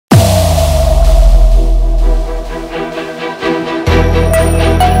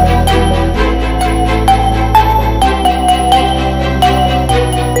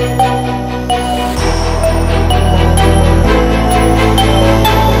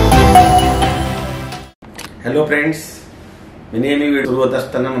Hello friends, मी नेहमी video सुरू होत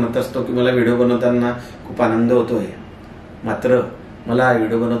असताना म्हणत असतो की मला व्हिडिओ बनवताना खूप आनंद होतोय. मात्र मला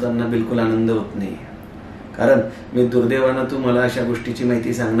व्हिडिओ बनवताना बिलकुल आनंद होत नाही, कारण मी दुर्दैवानं तुम्हाला अशा गोष्टीची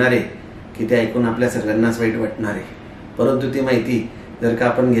माहिती सांगणार आहे की ते ऐकून आपल्या सगळ्यांनाच वाईट वाटणार आहे. परंतु ती माहिती जर का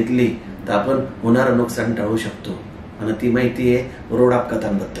आपण घेतली तर आपण होणारं नुकसान टाळू शकतो. आणि ती माहिती आहे रोड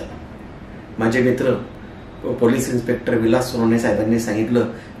अपघातांबद्दल. माझे मित्र पोलीस इन्स्पेक्टर विलास सोनवणे साहेबांनी सांगितलं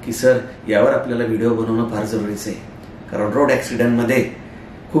की सर, यावर आपल्याला व्हिडिओ बनवणं फार जरुरीचं आहे, कारण रोड ॲक्सिडेंटमध्ये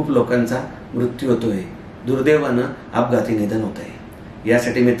खूप लोकांचा मृत्यू होतोय, दुर्दैवानं अपघाती निधन होत आहे.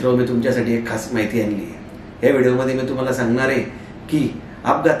 यासाठी मित्र मी तुमच्यासाठी एक खास माहिती आणली आहे. या व्हिडिओमध्ये मी तुम्हाला सांगणार आहे की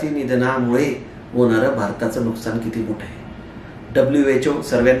अपघाती निधनामुळे होणारं भारताचं नुकसान किती मोठं आहे. WHO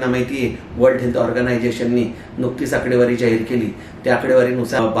सर्वांना माहिती आहे, वर्ल्ड हेल्थ ऑर्गनायझेशननी नुकतीच आकडेवारी जाहीर केली. त्या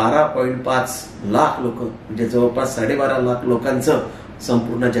आकडेवारीनुसार 12.5 लाख लोक, म्हणजे जवळपास 12.5 लाख लोकांचं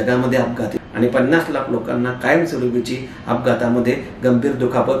संपूर्ण जगामध्ये अपघात आणि 50 लाख लोकांना कायमस्वरूपीची अपघातामध्ये गंभीर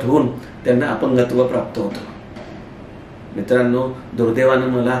दुखापत होऊन त्यांना अपंगत्व प्राप्त होतं. मित्रांनो, दुर्दैवानं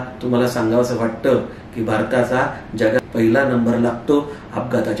मला तुम्हाला सांगावंसं वाटतं की भारताचा जगात पहिला नंबर लागतो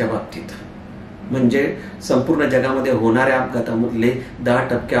अपघाताच्या बाबतीत. म्हणजे संपूर्ण जगामध्ये होणाऱ्या अपघातामधले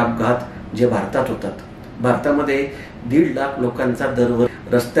 10% अपघात जे भारतात होतात. भारतामध्ये 1.5 लाख लोकांचा दरवर्षी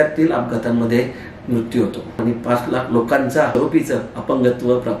रस्त्यातील अपघातांमध्ये मृत्यू होतो आणि 5 लाख लोकांचा स्वरूपीचं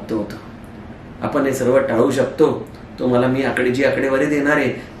अपंगत्व प्राप्त होतं. आपण हे सर्व टाळू शकतो. तुम्हाला मी जी आकडेवारी देणार आहे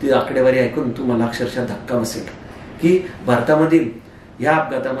ती आकडेवारी ऐकून तुम्हाला अक्षरशः धक्का बसेल की भारतामधील या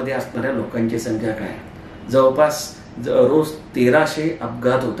अपघातामध्ये असणाऱ्या लोकांची संख्या काय. जवळपास रोज 1300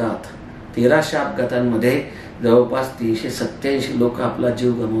 अपघात होतात. 1300 अपघातांमध्ये जवळपास 387 लोक आपला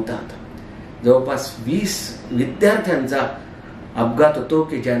जीव गमावतात. जवळपास 20 विद्यार्थ्यांचा अपघात होतो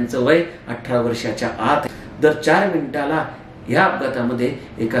की ज्यांचं वय 18 वर्षाच्या आत. दर 4 मिनिटाला या अपघातामध्ये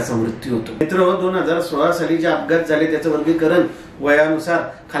एकाचा मृत्यू होतो. मित्र, 2016 साली जे अपघात झाले त्याचं वर्गीकरण वयानुसार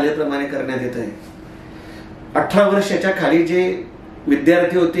खालीलप्रमाणे करण्यात येत आहे. 18 वर्षाच्या खाली जे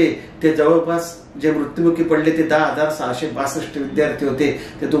विद्यार्थी होते ते जवळपास जे मृत्युमुखी पडले ते 10,662 विद्यार्थी होते.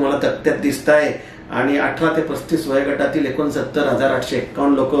 ते तुम्हाला तक्त्यात दिसत आहे. आणि 18 ते 35 वयोगटातील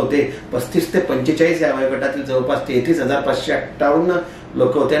 69,851 लोक होते. 35 ते 45 या वयोगटातील जवळपास 33,558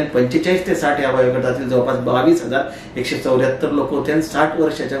 लोक होते. आणि 45 ते 60 या वयोगटातील जवळपास 22,174 लोक होते. आणि 60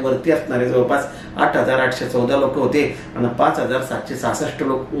 वर्षाच्या वरती असणारे जवळपास 8,814 लोक होते. आणि 5,766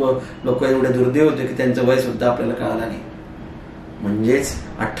 लोक एवढे दुर्दैव होते की त्यांचं वय सुद्धा आपल्याला कळालं नाही. म्हणजेच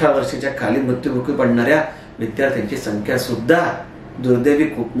 18 वर्षाच्या खाली मृत्युमुखी पडणाऱ्या विद्यार्थ्यांची संख्या सुद्धा दुर्दैवी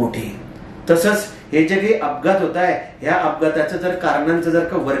खूप मोठी आहे. तसंच हे जे काही अपघात होत आहे, या अपघाताचं जर कारणांचं जर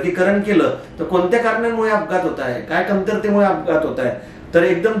का वर्गीकरण केलं तर कोणत्या कारणांमुळे अपघात होत आहे, काय कमतरतेमुळे अपघात होत आहे, तर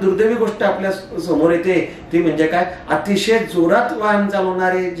एकदम दुर्दैवी गोष्ट आपल्या समोर येते. ती म्हणजे काय, अतिशय जोरात वाहन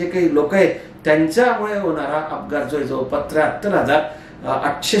चालवणारे जे काही लोक आहेत त्यांच्यामुळे होणारा अपघात जो आहे, जवळपास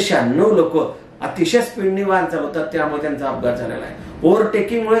 73,896 लोक अतिशय स्पीडने वाहन चालवतात, त्यामुळे त्यांचा अपघात झालेला आहे.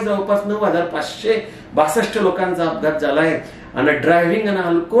 ओव्हरटेकिंगमुळे जवळपास 9,562 लोकांचा अपघात झाला आहे. आणि ड्रायव्हिंग आणि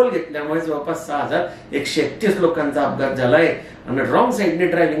अल्कोहोल घेतल्यामुळे जवळपास 6,131 लोकांचा अपघात झाला आहे. आणि रॉंग साईडने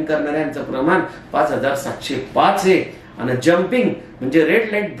ड्रायव्हिंग करणाऱ्यांचं प्रमाण 5,705 आहे. आणि जम्पिंग म्हणजे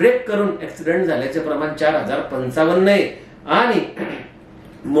रेड लाईट ब्रेक करून ऍक्सिडेंट झाल्याचे प्रमाण 4,055 आहे. आणि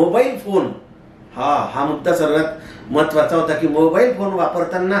मोबाईल फोन, हा मुद्दा सर्वात महत्वाचा होता की मोबाईल फोन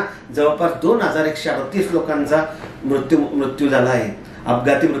वापरताना जवळपास 2,138 लोकांचा मृत्यू झाला आहे,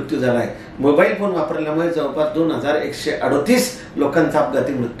 अपघाती मृत्यू झाला आहे. मोबाईल फोन वापरल्यामुळे जवळपास 2,138 लोकांचा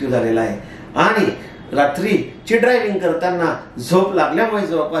अपघाती मृत्यू झालेला आहे. आणि रात्रीची ड्रायव्हिंग करताना झोप लागल्यामुळे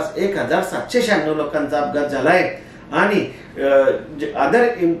जवळपास 1,796 लोकांचा अपघात झाला आहे. आणि अदर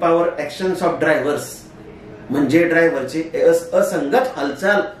इम्पॉवर ऍक्शन्स ऑफ ड्रायव्हर्स म्हणजे ड्रायव्हरची असंगत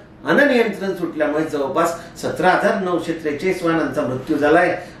हालचाल अनियंत्रण सुटल्यामुळे जवळपास 17,943 वाहनांचा मृत्यू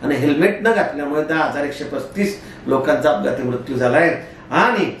झालाय. आणि हेल्मेट न घातल्यामुळे 10,135 लोकांचा अपघाती मृत्यू झालाय.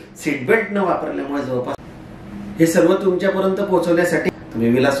 आणि सीट बेल्ट न वापरल्यामुळे जवळपास. हे सर्व तुमच्यापर्यंत पोहोचवण्यासाठी मी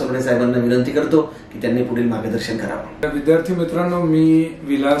विलास सोनवणे साहेबांना विनंती करतो की त्यांनी पुढील मार्गदर्शन करावं. विद्यार्थी मित्रांनो, मी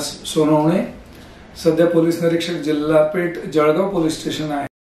विलास सोनवणे, सध्या पोलीस निरीक्षक जिल्हा पेठ जळगाव पोलीस स्टेशन आहे.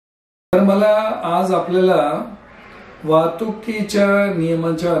 तर मला आज आपल्याला वाहतुकीच्या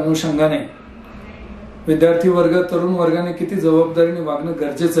नियमांच्या अनुषंगाने विद्यार्थी वर्ग, तरुण वर्गाने किती जबाबदारीने वागणं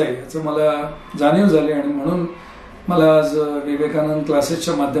गरजेचं आहे याचं मला जाणीव झाली. आणि म्हणून मला आज विवेकानंद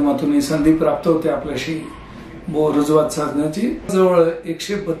क्लासेसच्या माध्यमातून ही संधी प्राप्त होते आपल्याशी रुजवात साधण्याची. जवळ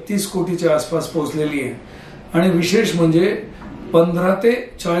 132 कोटीच्या आसपास पोहोचलेली आहे. आणि विशेष म्हणजे 15 ते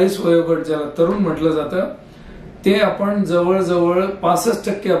 40 वयोगट ज्याला तरुण म्हटलं जातं ते आपण जवळजवळ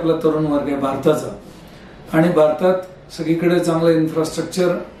 65% आपला तरुण वर्ग आहे भारताचा. आणि भारतात सगळीकडे चांगलं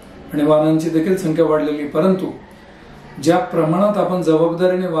इन्फ्रास्ट्रक्चर, आणि वाहनांची देखील संख्या वाढलेली, परंतु ज्या प्रमाणात आपण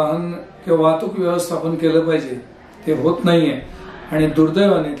जबाबदारीने वाहन किंवा वाहतूक व्यवस्थापन केलं पाहिजे ते होत नाहीये. आणि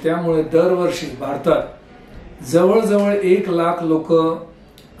दुर्दैवाने त्यामुळे दरवर्षी भारतात जवळजवळ 1 लाख लोक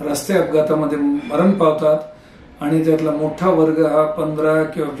रस्ते अपघातामध्ये मरण पावतात आणि त्यातला मोठा वर्ग हा 15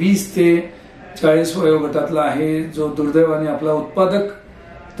 किंवा 20 ते 40 वयोगटातला आहे, जो दुर्दैवाने आपला उत्पादक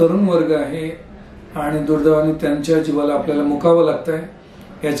तरुण वर्ग आहे आणि दुर्दैवाने त्यांच्या जीवाला आपल्याला मुकावं लागतंय.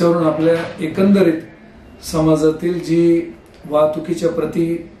 याच्यावरून आपल्या एकंदरीत समाजातील जी वाहतुकीच्या प्रती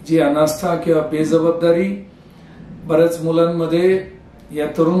जी अनास्था किंवा बेजबाबदारी बऱ्याच मुलांमध्ये या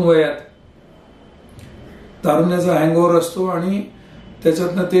तरुण वयात तारुण्याचा हँगओव्हर असतो आणि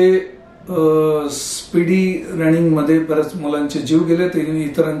त्याच्यातनं ते स्पीडी रनिंग मध्ये बऱ्याच मुलांचे जीव गेले,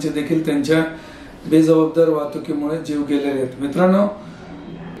 इतरांचे देखील त्यांच्या बेजबाबदार वाहतुकीमुळे जीव गेलेले आहेत. मित्रांनो,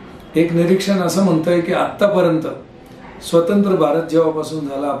 एक निरीक्षण असं म्हणतंय की आतापर्यंत स्वतंत्र भारत जेव्हापासून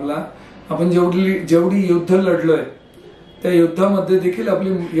झाला आपला, आपण जेवढी युद्ध लढलोय त्या युद्धामध्ये देखील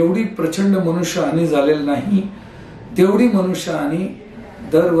आपली एवढी प्रचंड मनुष्यहानी झालेली नाही, तेवढी मनुष्यहानी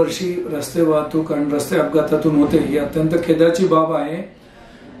दरवर्षी रस्ते वाहतूक आणि रस्ते अपघातातून होते. ही अत्यंत खेदाची बाब आहे.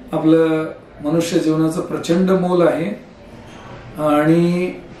 आपलं मनुष्य जीवनाचं प्रचंड मोल आहे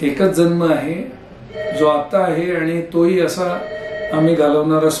आणि एकच जन्म आहे जो आता आहे आणि तोही असा आम्ही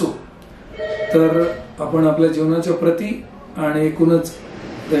घालवणार असू तर आपण आपल्या जीवनाच्या प्रती आणि एकूणच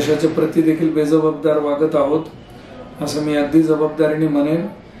देशाच्या प्रती देखील बेजबाबदार वागत आहोत असं मी अगदी जबाबदारीने म्हणेन.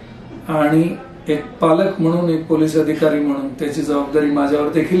 आणि एक पालक म्हणून, एक पोलीस अधिकारी म्हणून त्याची जबाबदारी माझ्यावर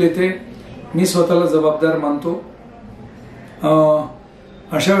देखील येते. मी स्वतःला जबाबदार मानतो.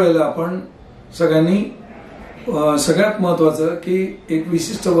 अशा वेळेला आपण सगळ्यांनी सगळ्यात महत्वाचं की एक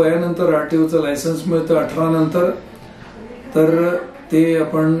विशिष्ट वयानंतर आरटीओचं लायसन्स मिळतं 18 नंतर, तर ते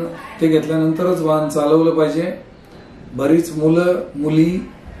आपण ते घेतल्यानंतरच वाहन चालवलं पाहिजे. बरीच मुलं मुली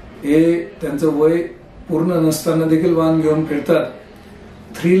हे त्यांचं वय पूर्ण नसताना देखील वाहन घेऊन फिरतात.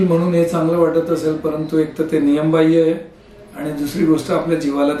 थ्रिल म्हणून हे चांगलं वाटत असेल, परंतु एक तर ते नियमबाह्य आहे आणि दुसरी गोष्ट आपल्या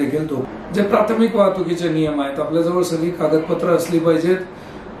जीवाला देखील धोका. जे प्राथमिक वाहतुकीचे नियम आहेत, आपल्याजवळ सगळी कागदपत्र असली पाहिजेत,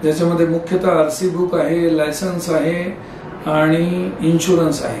 ज्याच्यामध्ये मुख्यतः आरसी बुक आहे, लायसन्स आहे आणि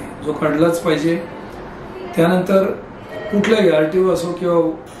इन्शुरन्स आहे जो काढलाच पाहिजे. त्यानंतर कुठलाही आरटीओ असो किंवा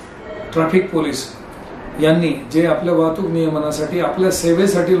ट्रॅफिक पोलीस यांनी जे आपल्या वाहतूक नियमनासाठी आपल्या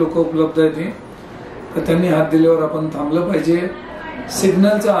सेवेसाठी लोक उपलब्ध आहेत तर त्यांनी हात दिल्यावर आपण थांबलं पाहिजे.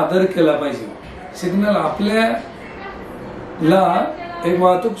 सिग्नलचा आदर केला पाहिजे. सिग्नल आपल्याला एक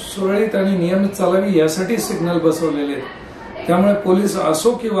वाहतूक सुरळीत आणि नियमित चालावी यासाठी सिग्नल बसवलेले आहेत. त्यामुळे पोलीस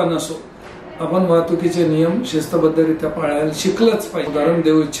असो किंवा नसो आपण वाहतुकीचे नियम शिस्तबद्धरित्या पाळायला शिकलंच पाहिजे. उदाहरण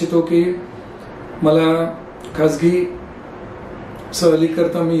देऊ इच्छितो की मला खासगी सहली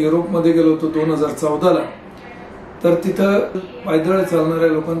करता मी युरोपमध्ये गेलो होतो 2014ला. तर तिथं पायदळ चालणाऱ्या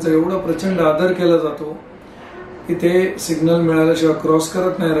लोकांचा एवढा प्रचंड आदर केला जातो की ते सिग्नल मिळाल्याशिवाय क्रॉस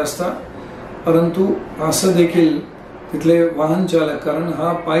करत नाही रस्ता. परंतु असं देखील तिथले वाहन चालक, कारण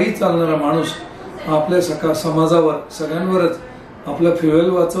हा पायी चालणारा माणूस आपल्या समाजावर सगळ्यांवरच आपलं फ्युएल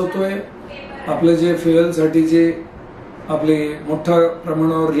वाचवतोय. आपले जे फ्युएलसाठी जे आपले मोठ्या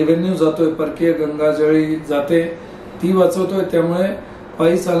प्रमाणावर रेव्हेन्यू जातोय, परकीय गंगाजळी जाते ती वाचवतोय. त्यामुळे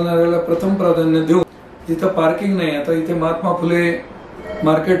पायी चालणाऱ्याला प्रथम प्राधान्य देऊ. जिथं पार्किंग नाही, आता इथे महात्मा फुले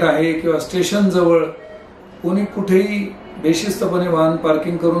मार्केट आहे किंवा स्टेशन जवळ कोणी कुठेही बेशिस्तपणे वाहन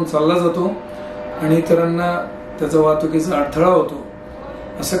पार्किंग करून चालला जातो आणि इतरांना त्याचा वाहतुकीचा अडथळा होतो.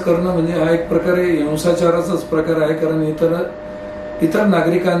 असं करणं म्हणजे हा एक प्रकारे हिंसाचाराचाच प्रकार आहे. कारण इतर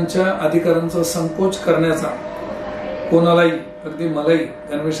नागरिकांच्या अधिकारांचा संकोच करण्याचा कोणालाही, अगदी मलाही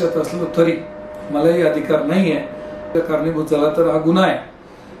गणवेशात असलो तरी मलाही अधिकार नाही आहे. कारणीभूत झाला तर हा गुन्हा आहे.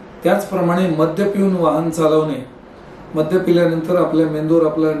 त्याचप्रमाणे मद्य पिऊन वाहन चालवणे, मद्य पिल्यानंतर आपल्या मेंदूवर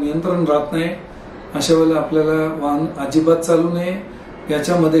आपलं नियंत्रण राहत नाही. अशा वेळेला आपल्याला वाहन अजिबात चालू नये.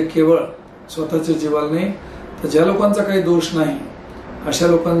 याच्यामध्ये केवळ स्वतःच्या जीवाला नाही तर ज्या लोकांचा काही दोष नाही अशा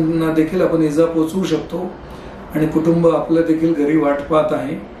लोकांना देखील आपण इजा पोचवू शकतो आणि कुटुंब आपलं देखील घरी वाट पाहत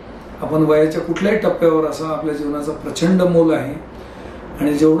आहे. आपण वयाच्या कुठल्याही टप्प्यावर असा आपल्या जीवनाचा प्रचंड मोल आहे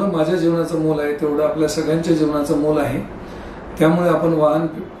आणि जेवढं माझ्या जीवनाचं मोल आहे तेवढं आपल्या सगळ्यांच्या जीवनाचं मोल आहे. त्यामुळे आपण वाहन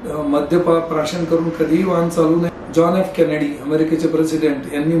मद्यप्राशन करून कधीही वाहन चालू नये. जॉन एफ केनेडी अमेरिकेचे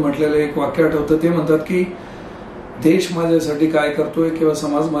प्रेसिडेंट यांनी म्हटलेलं एक वाक्य आठवतं. ते म्हणतात की देश माझ्यासाठी काय करतोय किंवा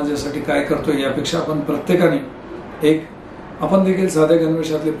समाज माझ्यासाठी काय करतोय यापेक्षा आपण प्रत्येकाने आपण देखील साध्या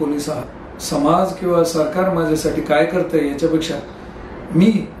गणवेशातले पोलीस आहात. समाज किंवा सरकार माझ्यासाठी काय करतंय याच्यापेक्षा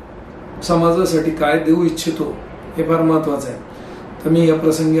मी समाजासाठी काय देऊ इच्छितो हे फार महत्वाचं आहे. तर मी या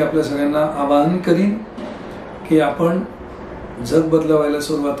प्रसंगी आपल्या सगळ्यांना आवाहन करीन की आपण जग बदलवायला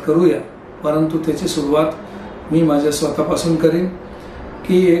सुरुवात करूया, परंतु त्याची सुरुवात मी माझ्या स्वतःपासून करीन.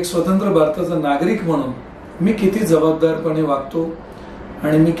 की एक स्वतंत्र भारताचा नागरिक म्हणून मी किती जबाबदारपणे वागतो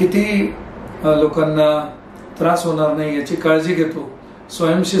आणि मी किती लोकांना त्रास होणार नाही याची काळजी घेतो,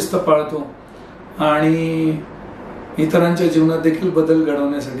 स्वयंशिस्त पाळतो आणि इतरांच्या जीवनात देखील बदल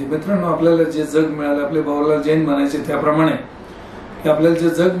घडवण्यासाठी. मित्रांनो, आपल्याला जे जग मिळालं, आपले भाऊला जैन म्हणायचे त्याप्रमाणे की आपल्याला जे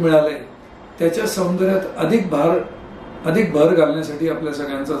जग मिळालंय त्याच्या सौंदर्यात अधिक भर घालण्यासाठी आपल्या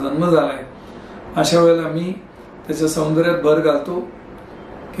सगळ्यांचा जन्म झालाय. अशा वेळेला मी त्याच्या सौंदर्यात भर घालतो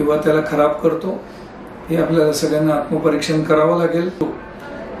किंवा त्याला खराब करतो, हे आपल्याला सगळ्यांना आत्मपरीक्षण करावं लागेल.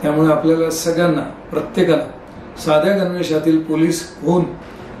 त्यामुळे आपल्याला सगळ्यांना, प्रत्येकाला साध्या गणवेशातील पोलीस होऊन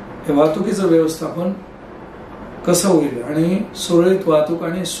हे वाहतुकीचं व्यवस्थापन कसं होईल आणि सुरळीत वाहतूक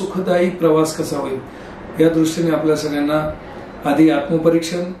आणि सुखदायी प्रवास कसा होईल या दृष्टीने आपल्या सगळ्यांना आधी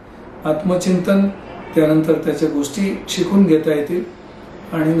आत्मपरीक्षण, आत्मचिंतन, त्यानंतर त्याच्या गोष्टी शिकून घेता येतील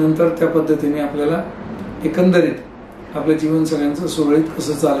आणि नंतर त्या पद्धतीने आपल्याला एकंदरीत आपलं जीवन सगळ्यांचं सुरळीत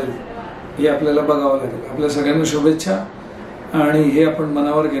कसं चालेल हे आपल्याला बघावं लागेल. आपल्या सगळ्यांना शुभेच्छा आणि हे आपण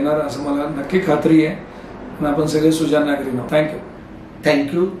मनावर घेणार असं मला नक्की खात्री आहे आणि आपण सगळे सुजाण नागरिक आहोत.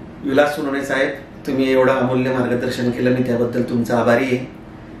 थँक्यू विलास सोनवणे साहेब, तुम्ही एवढं अमूल्य मार्गदर्शन केलं, मी त्याबद्दल तुमचा आभारी आहे.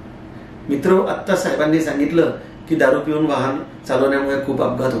 मित्र, आत्ता साहेबांनी सांगितलं की दारू पिऊन वाहन चालवण्यामुळे खूप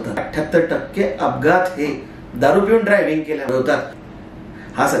अपघात होतात. 78% अपघात हे दारू पिऊन ड्रायव्हिंग केल्यामुळे होतात.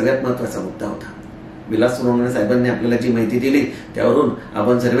 हा सगळ्यात महत्वाचा मुद्दा होता. विलास सोनवणे साहेबांनी आपल्याला जी माहिती दिली त्यावरून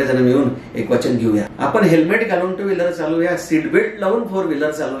आपण सर्वजण मिळून एक वचन घेऊया. आपण हेल्मेट घालून टू व्हीलर चालवूया, सीट बेल्ट लावून फोर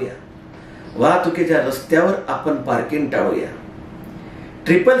व्हीलर चालवूया, वाहतुकीच्या रस्त्यावर आपण parking टाळूया,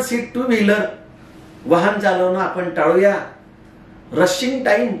 triple seat two wheeler वाहन चालवणं आपण टाळूया, रशिंग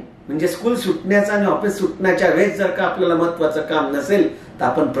टाइम म्हणजे स्कूल सुटण्याचा आणि ऑफिस सुटण्याच्या वेळेस जर का आपल्याला महत्वाचं काम नसेल तर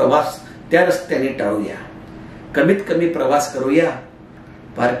आपण प्रवास त्या रस्त्याने टाळूया, कमीत कमी प्रवास करूया,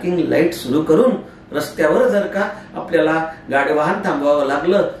 पार्किंग लाईट सुरू करून रस्त्यावर जर का आपल्याला गाडी वाहन थांबवावं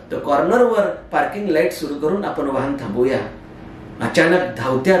लागलं तर कॉर्नरवर पार्किंग लाईट सुरू करून आपण वाहन थांबवूया, अचानक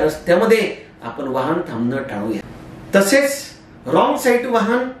धावत्या रस्त्यामध्ये आपण वाहन थांबणं टाळूया, तसेच रॉंग साईड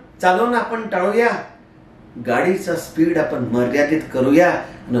वाहन चालवणं आपण टाळूया, गाडीचा स्पीड आपण मर्यादित करूया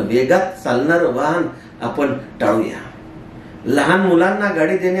आणि वेगात चालणारं वाहन आपण टाळूया, लहान मुलांना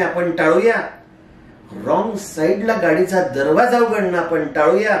गाडी देणे आपण टाळूया, रॉंग साईडला गाडीचा दरवाजा उघडणं आपण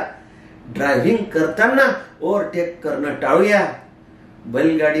टाळूया, ड्रायव्हिंग करताना ओव्हरटेक करणं टाळूया,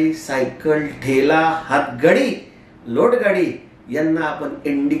 बैलगाडी, सायकल, ठेला, हातगाडी, लोडगाडी यांना आपण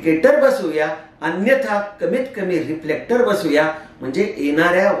इंडिकेटर बसवूया, अन्यथा कमीत कमी रिफ्लेक्टर बसवूया, म्हणजे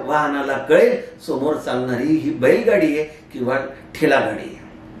येणाऱ्या वाहनाला कळेल समोर चालणारी ही बैलगाडी आहे किंवा ठेला गाडी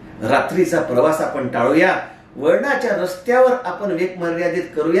आहे. रात्रीचा प्रवास आपण टाळूया, वळणाच्या रस्त्यावर आपण वेग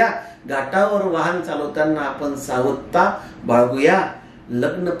मर्यादित करूया, घाटावर वाहन चालवताना आपण सावधता बाळगूया,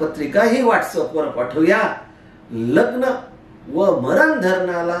 लग्न पत्रिका ही व्हॉट्सअपवर पाठवूया, लग्न व मरण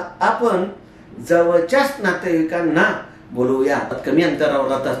धरणाला आपण जवळच्याच नातेवाईकांना बोलवूया, कमी अंतरावर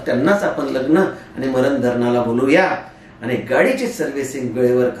राहतात त्यांनाच आपण लग्न आणि मरण धरणाला बोलवूया आणि गाडीची सर्व्हिसिंग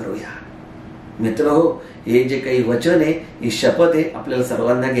वेळेवर करूया. मित्र हो, हे जे काही वचन आहे, ही शपथ आहे, आपल्याला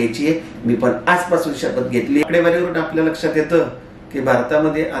सर्वांना घ्यायची आहे. मी पण आजपासून शपथ घेतली. आकडेवारीवरून आपल्या लक्षात येतं की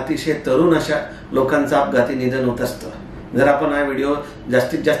भारतामध्ये अतिशय तरुण अशा लोकांचं अपघाती निधन होत असतं. जर आपण हा व्हिडिओ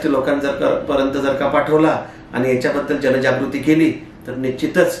जास्तीत जास्त लोकांपर्यंत जर का पाठवला आणि याच्याबद्दल जनजागृती केली तर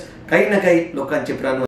निश्चितच काही ना काही लोकांचे प्राण